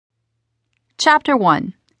Chapter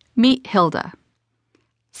 1. Meet Hilda.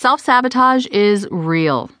 Self-sabotage is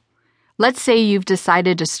real. Let's say you've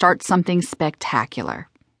decided to start something spectacular.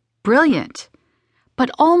 Brilliant.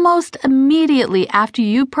 But almost immediately after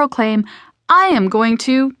you proclaim, I am going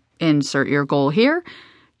to insert your goal here,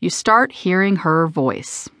 you start hearing her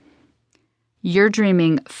voice. You're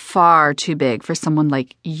dreaming far too big for someone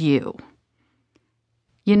like you.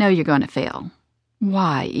 You know you're going to fail.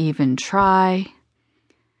 Why even try?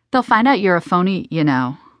 They'll find out you're a phony, you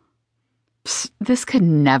know. Psst, this could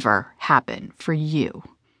never happen for you.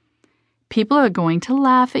 People are going to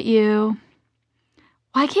laugh at you.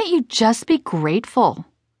 Why can't you just be grateful?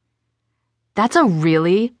 That's a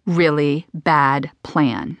really, really bad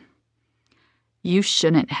plan. You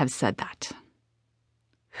shouldn't have said that.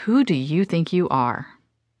 Who do you think you are?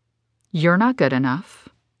 You're not good enough.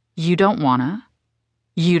 You don't wanna.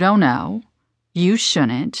 You don't know. You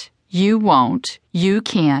shouldn't. You won't. You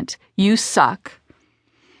can't. You suck.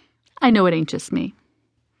 I know it ain't just me.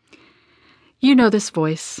 You know this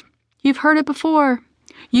voice. You've heard it before.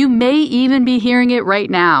 You may even be hearing it right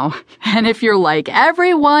now. And if you're like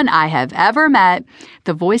everyone I have ever met,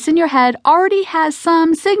 the voice in your head already has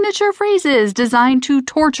some signature phrases designed to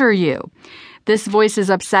torture you. This voice is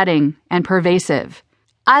upsetting and pervasive.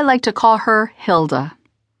 I like to call her Hilda.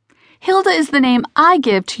 Hilda is the name I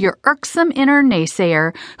give to your irksome inner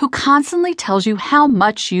naysayer who constantly tells you how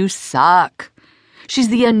much you suck. She's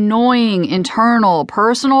the annoying, internal,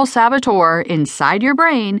 personal saboteur inside your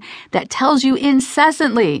brain that tells you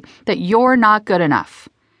incessantly that you're not good enough.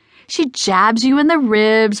 She jabs you in the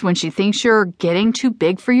ribs when she thinks you're getting too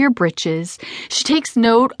big for your britches. She takes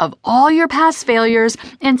note of all your past failures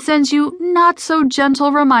and sends you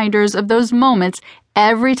not-so-gentle reminders of those moments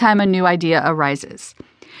every time a new idea arises.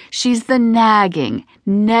 She's the nagging,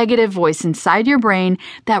 negative voice inside your brain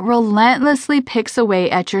that relentlessly picks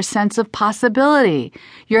away at your sense of possibility,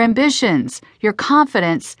 your ambitions, your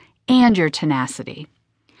confidence, and your tenacity.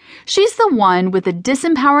 She's the one with the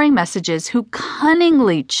disempowering messages who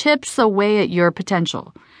cunningly chips away at your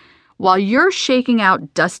potential. While you're shaking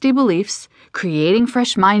out dusty beliefs, creating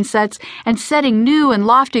fresh mindsets, and setting new and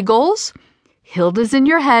lofty goals, Hilda's in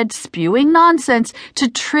your head spewing nonsense to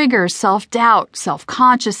trigger self-doubt,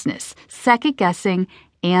 self-consciousness, second-guessing,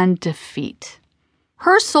 and defeat.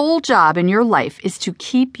 Her sole job in your life is to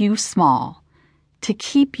keep you small, to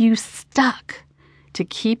keep you stuck, to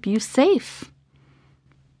keep you safe.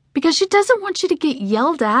 Because she doesn't want you to get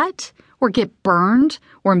yelled at, or get burned,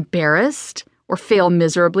 or embarrassed, or fail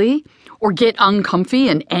miserably, or get uncomfy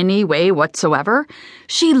in any way whatsoever.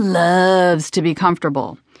 She loves to be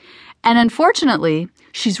comfortable. And unfortunately,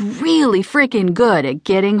 she's really freaking good at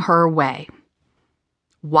getting her way.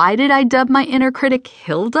 Why did I dub my inner critic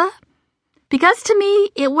Hilda? Because to me,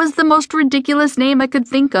 it was the most ridiculous name I could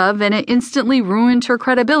think of, and it instantly ruined her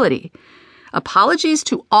credibility. Apologies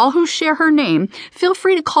to all who share her name. Feel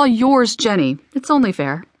free to call yours Jennie. It's only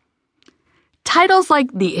fair. Titles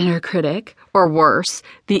like the inner critic, or worse,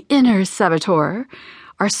 the inner saboteur,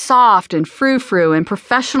 are soft and frou-frou and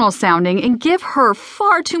professional sounding and give her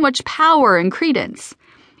far too much power and credence.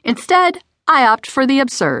 Instead, I opt for the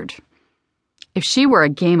absurd. If she were a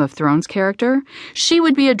Game of Thrones character, she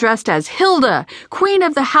would be addressed as Hilda, Queen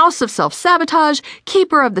of the House of Self-Sabotage,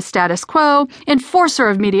 Keeper of the Status Quo, Enforcer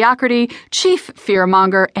of Mediocrity, Chief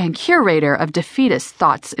Fearmonger, and Curator of Defeatist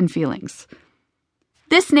Thoughts and Feelings.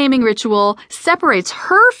 This naming ritual separates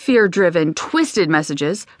her fear-driven, twisted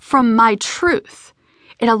messages from my truth.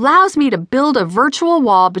 It allows me to build a virtual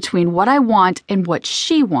wall between what I want and what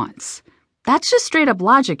she wants. That's just straight up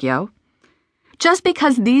logic, yo. Just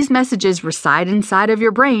because these messages reside inside of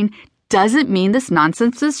your brain doesn't mean this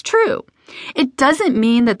nonsense is true. It doesn't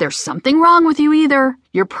mean that there's something wrong with you either.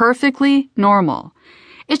 You're perfectly normal.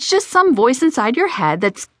 It's just some voice inside your head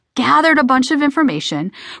that's gathered a bunch of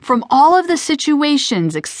information from all of the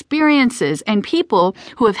situations, experiences, and people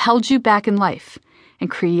who have held you back in life, and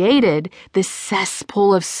created this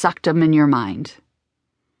cesspool of suckdom in your mind.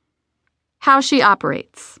 How she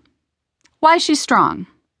operates. Why she's strong.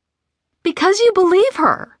 Because you believe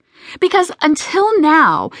her. Because until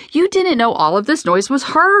now, you didn't know all of this noise was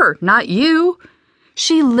her, not you.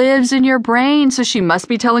 She lives in your brain, so she must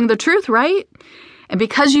be telling the truth, right? And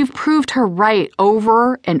because you've proved her right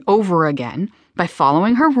over and over again, by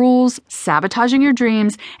following her rules, sabotaging your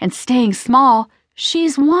dreams, and staying small,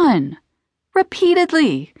 she's won.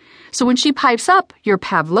 Repeatedly. So when she pipes up, your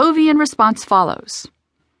Pavlovian response follows.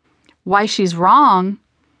 Why she's wrong?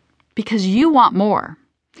 Because you want more.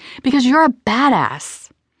 Because you're a badass.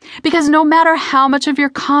 Because no matter how much of your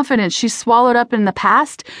confidence she's swallowed up in the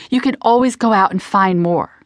past, you can always go out and find more.